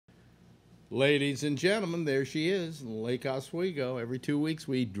Ladies and gentlemen, there she is in Lake Oswego. Every 2 weeks,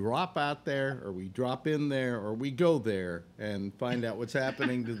 we drop out there, or we drop in there, or we go there and find out what's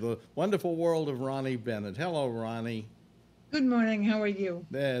happening to the wonderful world of Ronni Bennett. Hello, Ronni. Good morning. How are you?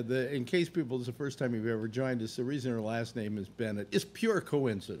 In case people, it's the first time you've ever joined us, the reason her last name is Bennett is pure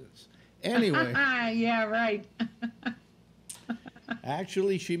coincidence. Anyway, Yeah, right.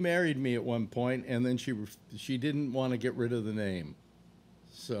 actually, she married me at one point, and then she didn't want to get rid of the name.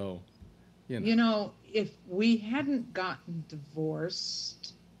 So, you know. If we hadn't gotten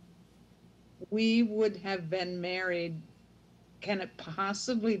divorced, we would have been married. Can it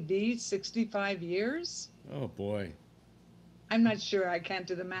possibly be 65 years? Oh boy. I'm not sure. I can't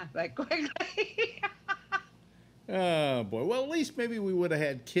do the math that quickly. Oh boy. Well, at least maybe we would have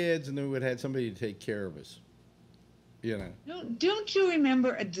had kids, and then we would have had somebody to take care of us. You know. Don't you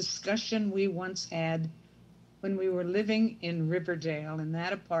remember a discussion we once had when we were living in Riverdale in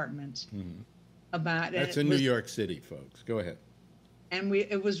that apartment about That's in New York City, folks. Go ahead. And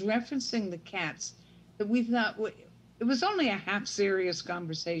it was referencing the cats that we thought it was only a half serious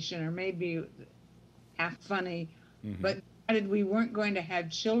conversation or maybe half funny, but decided we weren't going to have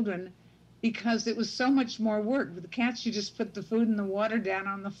children because it was so much more work. With the cats, you just put the food and the water down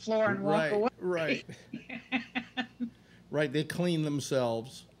on the floor and walk away. Right. Right. They clean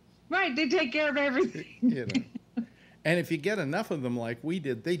themselves. Right. They take care of everything. You know. And if you get enough of them like we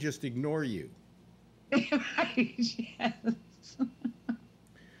did, they just ignore you. Right. Yes.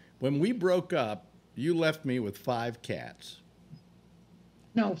 When we broke up, you left me with 5 cats.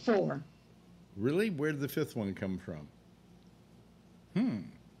 No, 4. Really? Where did the 5th one come from?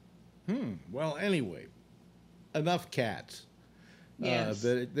 Well, anyway, enough cats. Yes.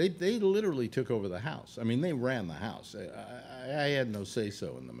 They literally took over the house. I mean, they ran the house. I had no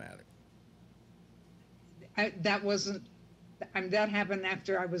say-so in the matter. That wasn't. That happened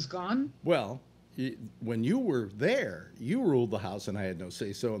after I was gone. Well, when you were there, you ruled the house, and I had no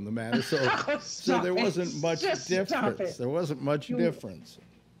say-so in the matter. So, so there wasn't much difference. There wasn't much difference.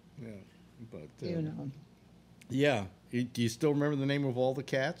 Yeah, but yeah. Do you still remember the name of all the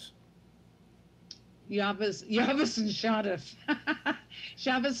cats? Yavas and Shadif.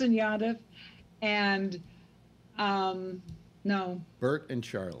 Shabbos and Yadif. And, no. Bert and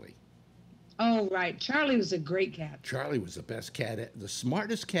Charlie. Oh, right. Charlie was a great cat. Charlie was the best cat, the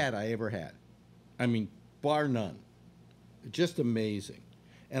smartest cat I ever had. I mean, bar none. Just amazing.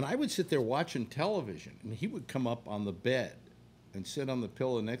 And I would sit there watching television, and he would come up on the bed and sit on the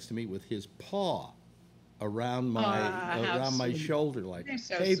pillow next to me with his paw around my shoulder, like,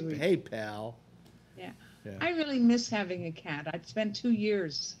 so hey, pal. Yeah. I really miss having a cat. I'd spent 2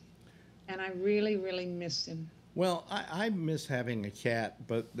 years, and I really, really miss him. Well, I miss having a cat,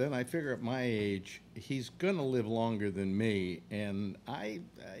 but then I figure at my age, he's gonna live longer than me, and I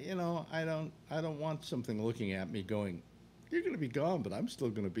don't want something looking at me going, "You're gonna be gone, but I'm still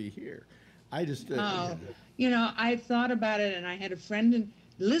gonna be here." I just I thought about it, and I had a friend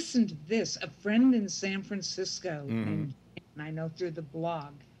listen to this, a friend in San Francisco, and I know through the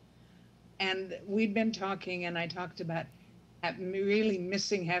blog. And we'd been talking, and I talked about really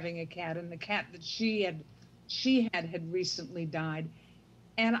missing having a cat, and the cat that she had recently died.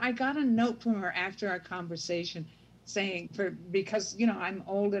 And I got a note from her after our conversation saying, because I'm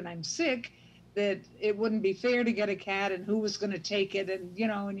old and I'm sick, that it wouldn't be fair to get a cat, and who was going to take it, and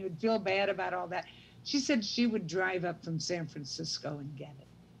and you'd feel bad about all that. She said she would drive up from San Francisco and get it.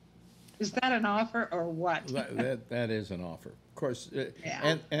 Is that an offer or what? That is an offer. Of course.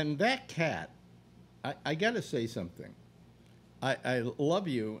 And that cat, I got to say something. I love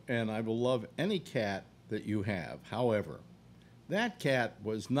you, and I will love any cat that you have. However, that cat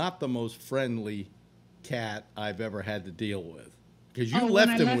was not the most friendly cat I've ever had to deal with. Because you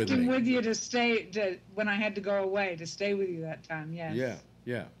left him with me. When I left him with you to stay, when I had to go away, to stay with you that time, yes.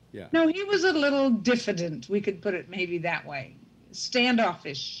 Yeah. No, he was a little diffident. We could put it maybe that way.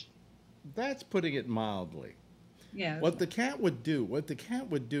 Standoffish. That's putting it mildly. Yeah. What the cat would do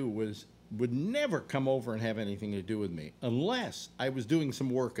was would never come over and have anything to do with me unless I was doing some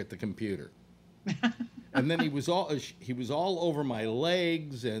work at the computer. And then he was all over my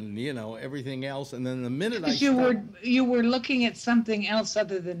legs and everything else. And then the minute you were looking at something else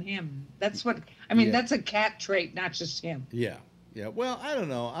other than him. That's what I mean. Yeah. That's a cat trait, not just him. Yeah. Well, I don't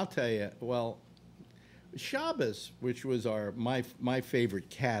know. I'll tell you. Well, Shabbos, which was my favorite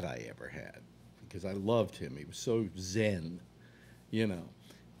cat I ever had, because I loved him. He was so zen,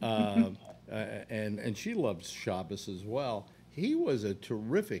 and she loves Shabbos as well. He was a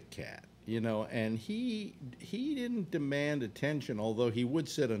terrific cat. And he didn't demand attention, although he would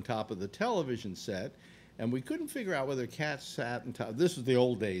sit on top of the television set And we couldn't figure out whether cats sat on top. This was the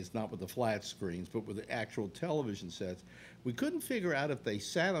old days, not with the flat screens, but with the actual television sets. We couldn't figure out if they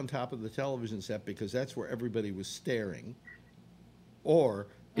sat on top of the television set because that's where everybody was staring, or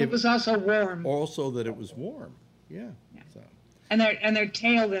It was also warm. also that it was warm. Yeah. So. And their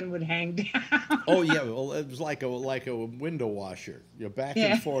tail then would hang down. Oh yeah, well it was like a window washer. You're back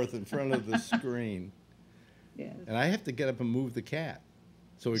and forth in front of the screen. Yes. And I have to get up and move the cat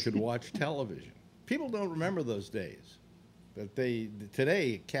so we could watch television. People don't remember those days, but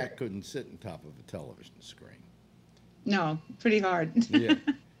today a cat couldn't sit on top of a television screen. No, pretty hard. Yeah.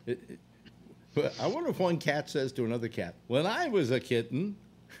 But I wonder if one cat says to another cat, "When I was a kitten,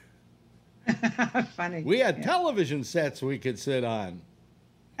 funny. We had television sets we could sit on,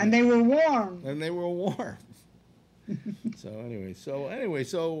 and they were warm. So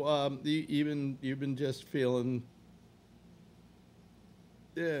you've been just feeling.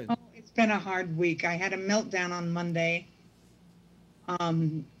 Yeah. Oh, it's been a hard week. I had a meltdown on Monday,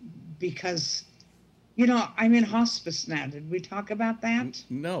 because, I'm in hospice now. Did we talk about that?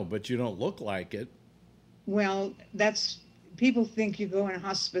 No, but you don't look like it. Well, people think you go in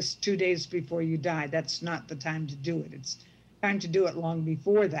hospice 2 days before you die. That's not the time to do it. It's time to do it long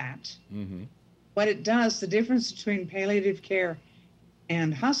before that. Mm-hmm. What it does, the difference between palliative care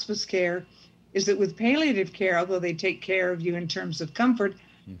and hospice care is that with palliative care, although they take care of you in terms of comfort,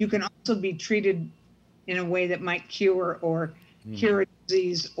 you can also be treated in a way that might cure a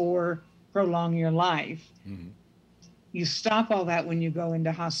disease or prolong your life. Mm-hmm. You stop all that when you go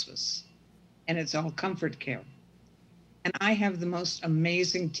into hospice, and it's all comfort care. And I have the most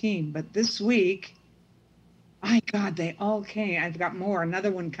amazing team. But this week, my God, they all came. I've got more,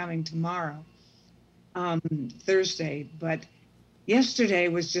 another one coming tomorrow, Thursday. But yesterday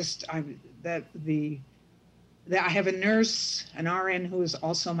was just, I have a nurse, an RN, who is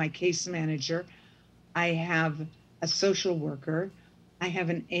also my case manager. I have a social worker. I have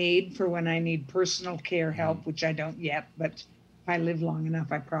an aide for when I need personal care help, which I don't yet, but if I live long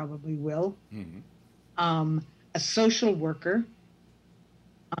enough, I probably will. Mm-hmm. A social worker.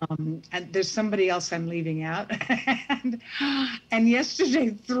 And there's somebody else I'm leaving out. and yesterday,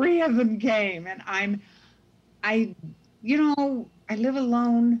 3 of them came, and I live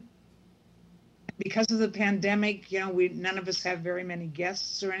alone. Because of the pandemic, none of us have very many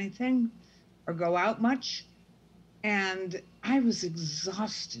guests or anything, or go out much. And I was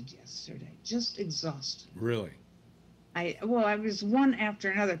exhausted yesterday, just exhausted. Really? I was one after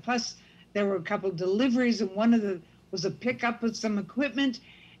another. Plus, there were a couple of deliveries, and one of them was a pickup of some equipment.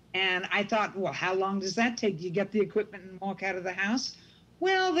 And I thought, well, how long does that take? You get the equipment and walk out of the house?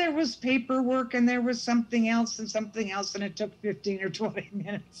 Well, there was paperwork, and there was something else, and it took 15 or 20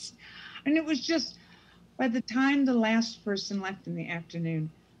 minutes. And it was just, by the time the last person left in the afternoon,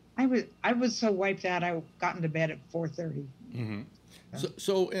 I was so wiped out, I got into bed at 4:30. Mm-hmm.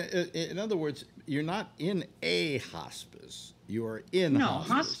 So in other words, you're not in a hospice. You are in hospice.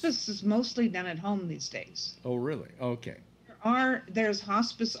 No, hospice is mostly done at home these days. Oh, really? Okay. There's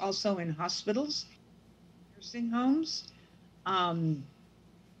hospice also in hospitals, nursing homes, and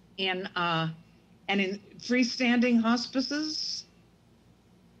in freestanding hospices.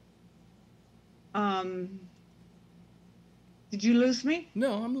 Did you lose me?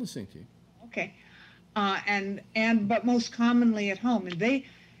 No, I'm listening to you. Okay. But most commonly at home. And they,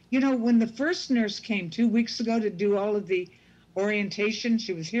 when the first nurse came 2 weeks ago to do all of the orientation,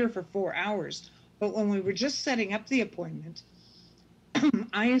 she was here for 4 hours. But when we were just setting up the appointment,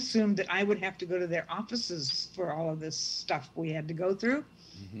 I assumed that I would have to go to their offices for all of this stuff we had to go through.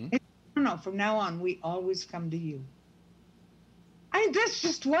 Mm-hmm. No, from now on, we always come to you. That's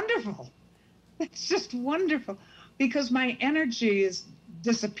just wonderful. That's just wonderful. Because my energy has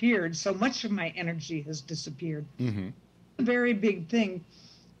disappeared. So much of my energy has disappeared. Mm-hmm. A very big thing,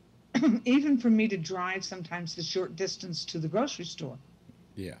 even for me to drive sometimes the short distance to the grocery store.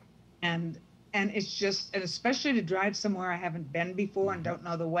 Yeah. And it's just, and especially to drive somewhere I haven't been before and don't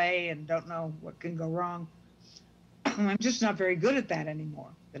know the way and don't know what can go wrong. I'm just not very good at that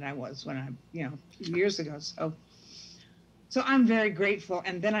anymore than I was when a few years ago. So I'm very grateful.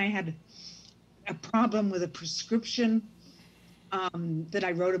 And then I had a problem with a prescription that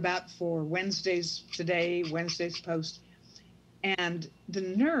I wrote about for Wednesday's Post. And the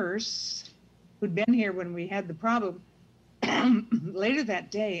nurse who'd been here when we had the problem, later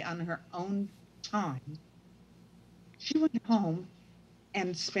that day on her own time, she went home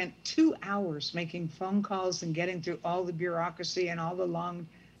and spent 2 hours making phone calls and getting through all the bureaucracy and all the long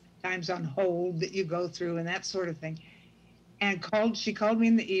times on hold that you go through and that sort of thing. And she called me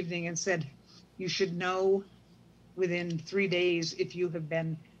in the evening and said, you should know within 3 days if you have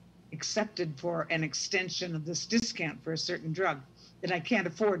been accepted for an extension of this discount for a certain drug that I can't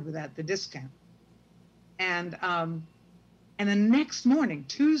afford without the discount. And the next morning,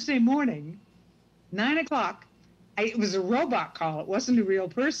 Tuesday morning, 9 o'clock, it was a robot call. It wasn't a real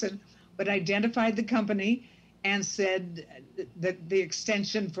person, but identified the company and said that the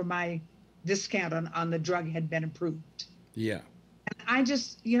extension for my discount on the drug had been approved. Yeah. And I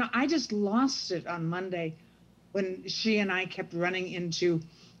just lost it on Monday when she and I kept running into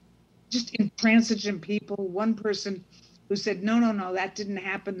just intransigent people. One person who said, no, that didn't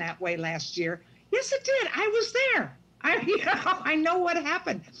happen that way last year. Yes, it did. I was there. I know what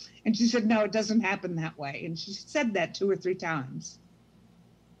happened. And she said, no, it doesn't happen that way. And she said that 2 or 3 times.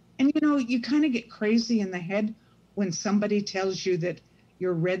 And, you kind of get crazy in the head when somebody tells you that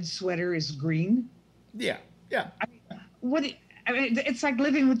your red sweater is green. Yeah, yeah. It's like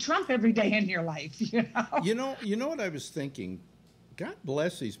living with Trump every day in your life, You know what I was thinking? God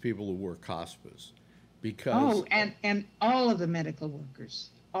bless these people who work hospice, because and all of the medical workers,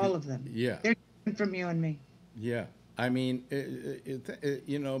 all of them. Yeah, they're different from you and me. Yeah, I mean,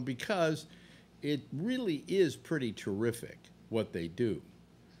 because it really is pretty terrific what they do.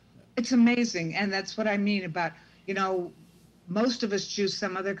 It's amazing, and that's what I mean about most of us choose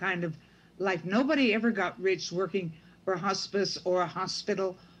some other kind of life. Nobody ever got rich working for a hospice or a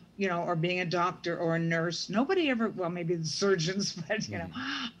hospital, or being a doctor or a nurse. Nobody ever, well, maybe the surgeons, but,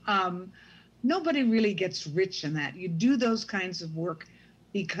 nobody really gets rich in that. You do those kinds of work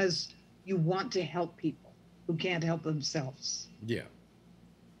because you want to help people who can't help themselves. Yeah.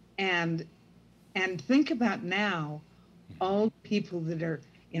 And think about now, all the people that are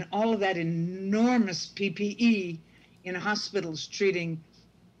in all of that enormous PPE in hospitals treating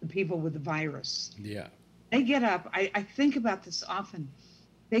the people with the virus. Yeah. They get up. I think about this often.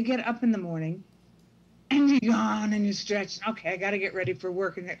 They get up in the morning and you yawn and you stretch. Okay, I got to get ready for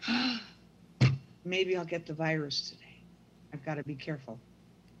work. And maybe I'll get the virus today. I've got to be careful.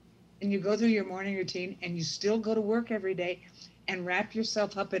 And you go through your morning routine and you still go to work every day and wrap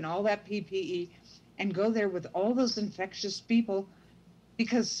yourself up in all that PPE and go there with all those infectious people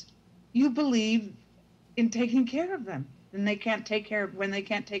because you believe in taking care of them. And they can't take care of when they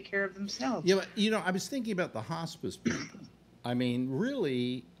can't take care of themselves. Yeah, but, I was thinking about the hospice people. I mean,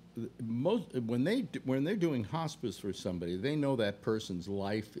 really, when they're doing hospice for somebody, they know that person's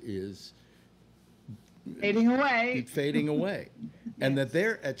life is fading away. Yes. And that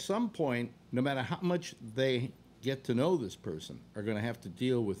they're at some point, no matter how much they get to know this person, are going to have to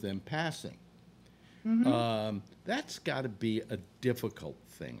deal with them passing. Mm-hmm. That's got to be a difficult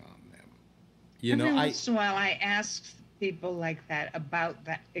thing on them. Every once in a while, I ask people like that about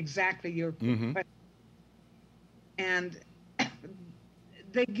that exactly your question, and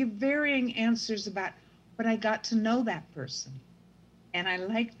they give varying answers about, but I got to know that person, and I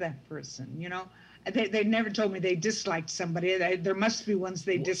like that person. They never told me they disliked somebody. There must be ones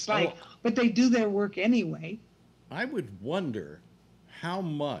they dislike, but they do their work anyway. I would wonder how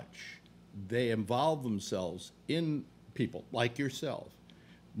much they involve themselves in people like yourself,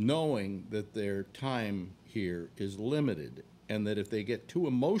 knowing that their time here is limited, and that if they get too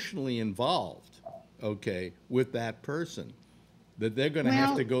emotionally involved, with that person, that they're going to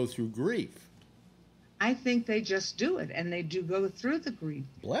have to go through grief. I think they just do it, and they do go through the grief.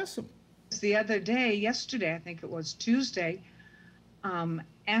 Bless them. The other day, yesterday, I think it was Tuesday,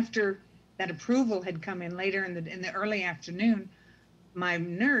 after that approval had come in later in the early afternoon, my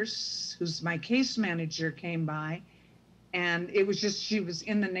nurse, who's my case manager, came by. And it was just, she was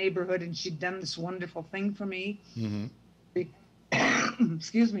in the neighborhood and she'd done this wonderful thing for me. Mm-hmm.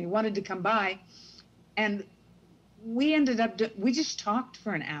 Excuse me, wanted to come by. And we ended up, we just talked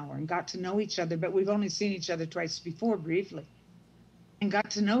for an hour and got to know each other, but we've only seen each other twice before briefly, and got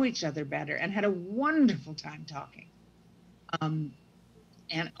to know each other better and had a wonderful time talking.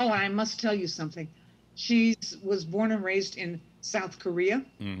 And I must tell you something. She was born and raised in South Korea.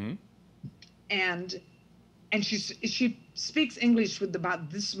 Mm-hmm. And she speaks English with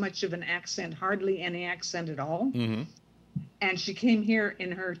about this much of an accent, hardly any accent at all. Mm-hmm. And she came here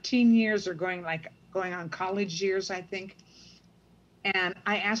in her teen years, or going on college years, I think. And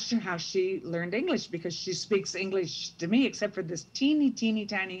I asked her how she learned English, because she speaks English to me, except for this teeny, teeny,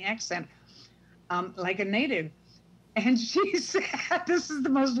 tiny accent, like a native. And she said, this is the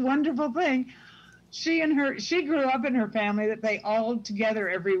most wonderful thing. She grew up in her family that they all together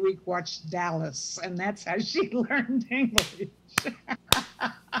every week watched Dallas, and that's how she learned English.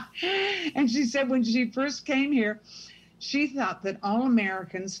 And she said when she first came here, she thought that all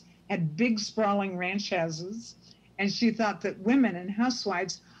Americans had big sprawling ranch houses, and she thought that women and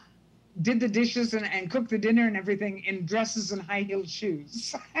housewives did the dishes and cooked the dinner and everything in dresses and high-heeled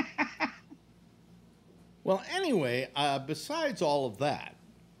shoes. Well, anyway, besides all of that,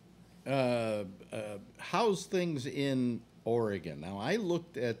 how's things in Oregon? Now, I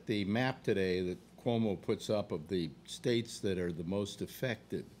looked at the map today that Cuomo puts up of the states that are the most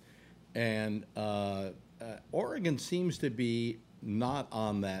affected, and Oregon seems to be not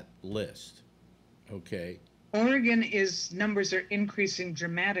on that list. Okay. Oregon numbers are increasing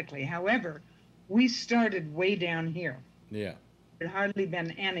dramatically. However, we started way down here. Yeah. There had hardly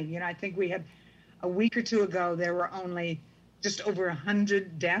been any. You know, I think we had a week or two ago, there were only just over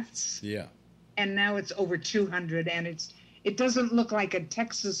 100 deaths. Yeah. And now it's over 200. And it doesn't look like a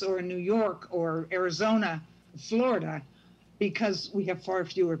Texas or a New York or Arizona, Florida, because we have far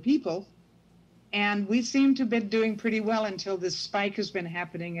fewer people. And we seem to be doing pretty well until this spike has been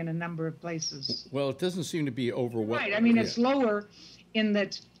happening in a number of places. Well, it doesn't seem to be overwhelming. Right. I mean, it's lower in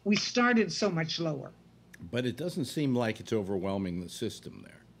that we started so much lower. But it doesn't seem like it's overwhelming the system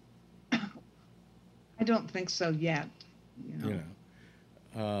there. I don't think so yet. You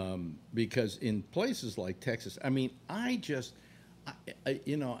know. Because in places like Texas, I mean,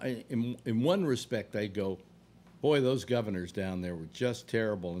 in one respect, I go, boy, those governors down there were just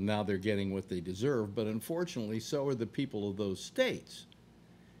terrible, and now they're getting what they deserve. But unfortunately, so are the people of those states.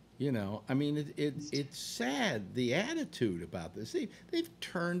 You know, I mean, it's sad, the attitude about this. They've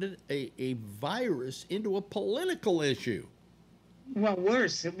turned a virus into a political issue. Well,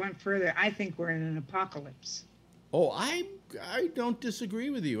 worse, it went further. I think we're in an apocalypse. Oh, I don't disagree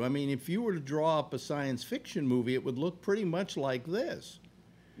with you. I mean, if you were to draw up a science fiction movie, it would look pretty much like this.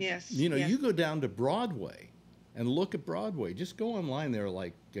 Yes. You know, yes. you go down to Broadway and look at Broadway. Just go online. There are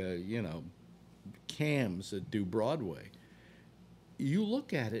like, cams that do Broadway. You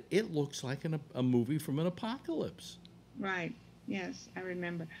look at it, it looks like a movie from an apocalypse. Right. Yes, I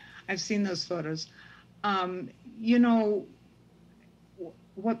remember. I've seen those photos. You know,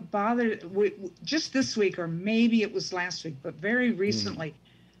 what bothered, just this week, or maybe it was last week, but very recently,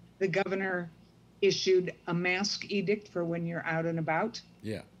 the governor issued a mask edict for when you're out and about.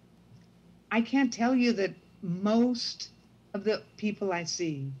 Yeah. I can't tell you that most of the people I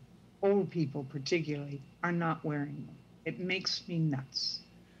see, old people particularly, are not wearing them. It makes me nuts.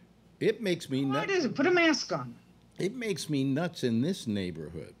 It makes me nuts. What is it? Put a mask on. It makes me nuts in this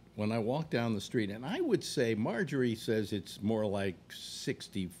neighborhood when I walk down the street. And I would say, Marjorie says it's more like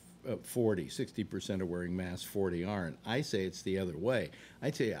 60, 40. 60% are wearing masks, 40 aren't. I say it's the other way.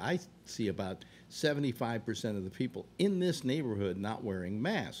 I'd say I see about 75% of the people in this neighborhood not wearing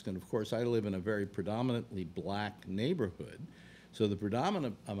masks. And of course, I live in a very predominantly black neighborhood. So the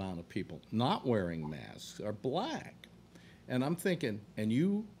predominant amount of people not wearing masks are black. And I'm thinking, and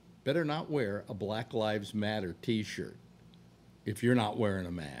you better not wear a Black Lives Matter t-shirt if you're not wearing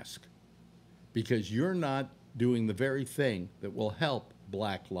a mask, because you're not doing the very thing that will help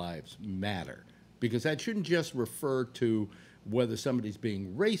Black Lives Matter. Because that shouldn't just refer to whether somebody's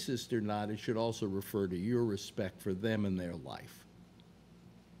being racist or not. It should also refer to your respect for them and their life.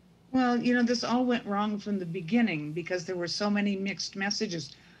 Well, you know, this all went wrong from the beginning because there were so many mixed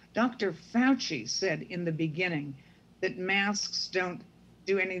messages. Dr. Fauci said in the beginning that masks don't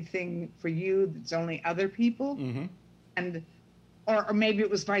do anything for you, it's only other people. Mm-hmm. And or maybe it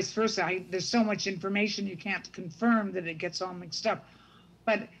was vice versa. There's so much information you can't confirm that it gets all mixed up.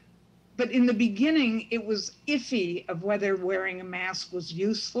 But in the beginning, it was iffy of whether wearing a mask was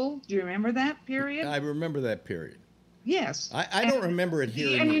useful. Do you remember that period? I remember that period. Yes. I don't remember it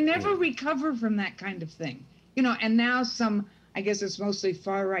here. And you never recover from that kind of thing. You know, and now I guess it's mostly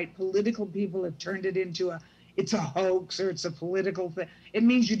far-right political people have turned it into it's a hoax or it's a political thing. It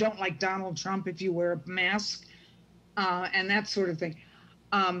means you don't like Donald Trump if you wear a mask and that sort of thing.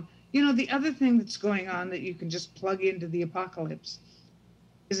 You know, the other thing that's going on that you can just plug into the apocalypse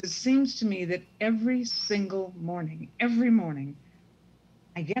is it seems to me that every morning,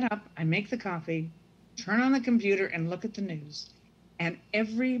 I get up, I make the coffee, turn on the computer and look at the news. And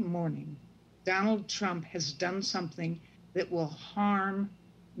every morning, Donald Trump has done something that will harm,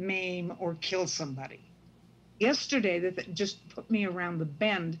 maim, or kill somebody. Yesterday, that just put me around the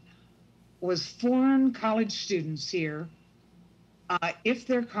bend, was foreign college students here. If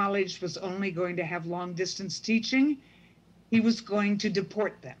their college was only going to have long-distance teaching, he was going to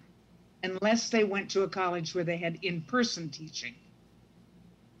deport them unless they went to a college where they had in-person teaching.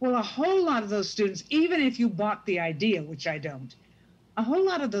 Well, a whole lot of those students, even if you bought the idea, which I don't, a whole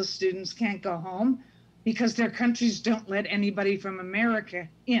lot of those students can't go home because their countries don't let anybody from America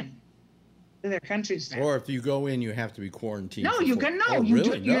in to their countries now. Or if you go in, you have to be quarantined. No, you can no. Oh, you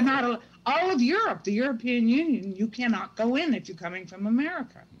really? You're not. All of Europe, the European Union, you cannot go in if you're coming from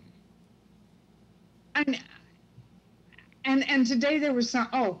America. And and today there was some.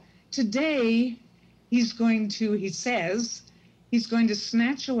 Oh, today he says he's going to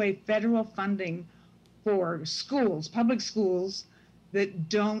snatch away federal funding for schools, public schools that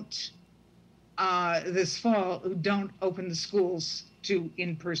don't this fall who don't open the schools to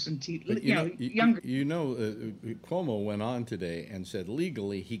in-person teaching. Younger. Cuomo went on today and said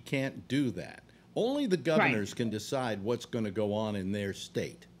legally he can't do that. Only the governors can decide what's going to go on in their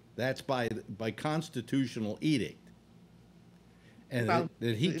state. That's by constitutional edict. And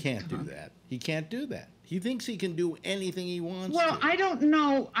that he can't do that. He can't do that. He thinks he can do anything he wants Well, to. I don't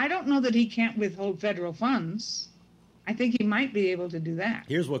know. I don't know that he can't withhold federal funds. I think he might be able to do that.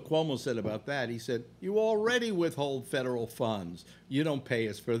 Here's what Cuomo said about that. He said, "You already withhold federal funds. You don't pay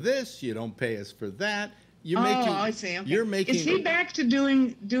us for this. You don't pay us for that. I see. Okay. You're making." Is he back to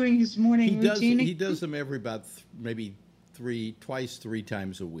doing his morning routine? He does them every about maybe twice, 3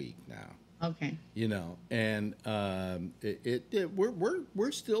 times a week now. Okay. And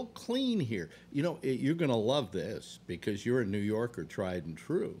we're still clean here. You're going to love this because you're a New Yorker, tried and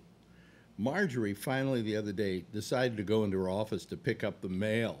true. Marjorie finally the other day decided to go into her office to pick up the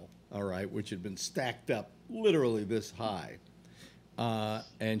mail, all right, which had been stacked up literally this high.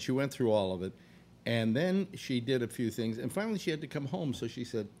 And she went through all of it. And then she did a few things. And finally she had to come home. So she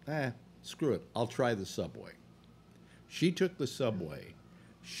said, screw it. I'll try the subway. She took the subway.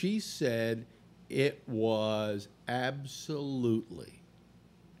 She said it was absolutely,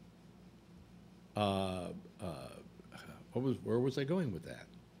 where was I going with that?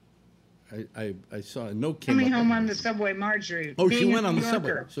 I saw a note came coming up home on the subway, Marjorie. Oh, she went on the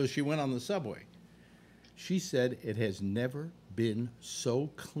subway. So she went on the subway. She said it has never been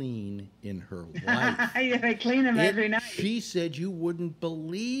so clean in her life. They clean them every night. She said you wouldn't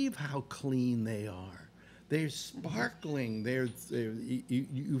believe how clean they are. They're sparkling. And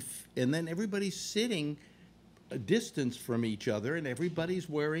then everybody's sitting a distance from each other, and everybody's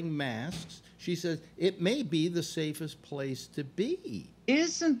wearing masks. She says it may be the safest place to be.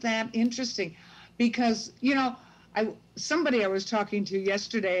 Isn't that interesting? Because somebody I was talking to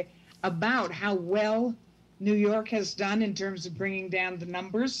yesterday about how well New York has done in terms of bringing down the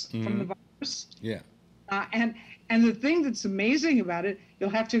numbers from the virus. Yeah. And the thing that's amazing about it, you'll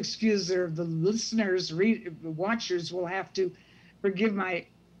have to excuse the listeners, the watchers will have to forgive my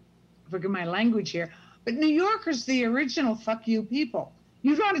language here. But New Yorkers, the original fuck you people.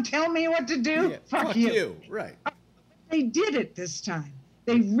 You want to tell me what to do? Yeah, fuck you. Right. They did it this time.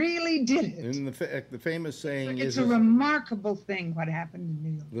 They really did it. And the famous saying it's a remarkable thing what happened in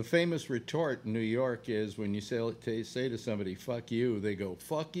New York. The famous retort in New York is when you say to somebody, fuck you, they go,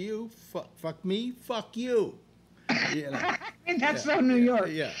 fuck you, fuck me, fuck you. I mean, that's so New York.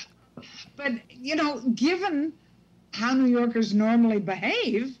 Yeah. But, given how New Yorkers normally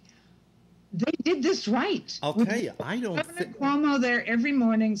behave, they did this right. I'll tell you, I don't think Cuomo there every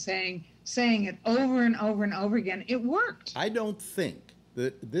morning saying it over and over and over again. It worked. I don't think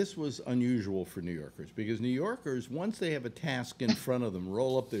that this was unusual for New Yorkers because New Yorkers, once they have a task in front of them,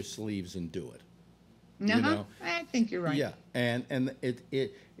 roll up their sleeves and do it. I think you're right. Yeah, and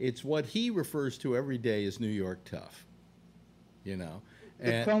it's what he refers to every day as New York tough. And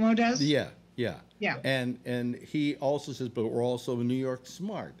Cuomo does? Yeah. Yeah. And he also says, but we're also New York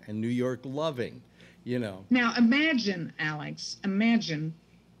smart and New York loving, Now imagine, Alex,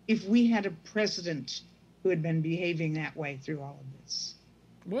 if we had a president who had been behaving that way through all of this.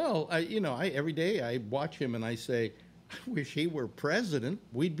 Well, every day I watch him and I say, I wish he were president.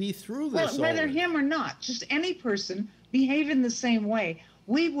 We'd be through this. Well, whether him or not, just any person behaving the same way,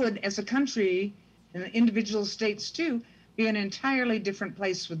 we would, as a country, and individual states too, be an entirely different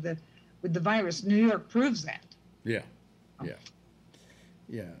place with the virus. New York proves that. Yeah.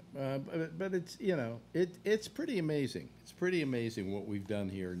 But it's it's pretty amazing. It's pretty amazing what we've done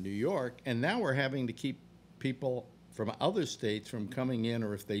here in New York, and now we're having to keep people from other states from coming in,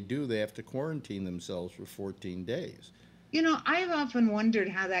 or if they do, they have to quarantine themselves for 14 days. I've often wondered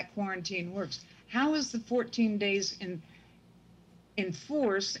how that quarantine works. How is the 14 days in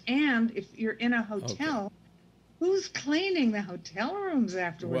force? And if you're in a hotel, who's cleaning the hotel rooms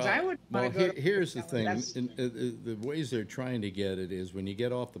afterwards? Here's the thing. The ways they're trying to get it is when you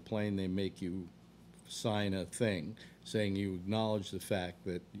get off the plane, they make you sign a thing saying you acknowledge the fact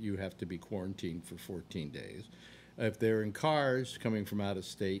that you have to be quarantined for 14 days. If they're in cars coming from out of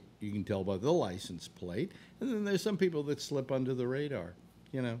state, you can tell by the license plate. And then there's some people that slip under the radar,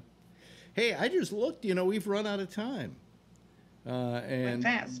 Hey, I just looked, we've run out of time. And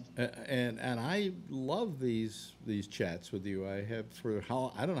fast. And I love these chats with you. I have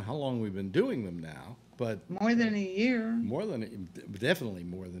I don't know how long we've been doing them now, but more than a year. Definitely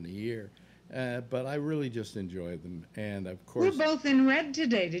more than a year. but I really just enjoy them. And of We're course, both in red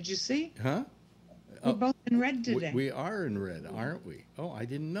today. Did you see? huh? We're both in red today. We are in red, aren't we? Oh, I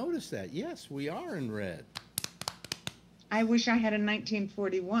didn't notice that. Yes, we are in red. I wish I had a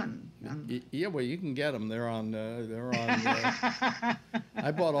 1941. Yeah, well, you can get them. They're on.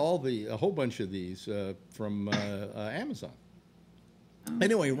 I bought a whole bunch of these from Amazon. Oh.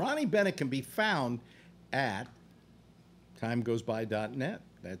 Anyway, Ronni Bennett can be found at timegoesby.net.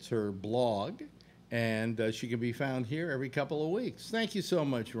 That's her blog, and she can be found here every couple of weeks. Thank you so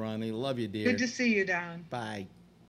much, Ronni. Love you, dear. Good to see you, Don. Bye.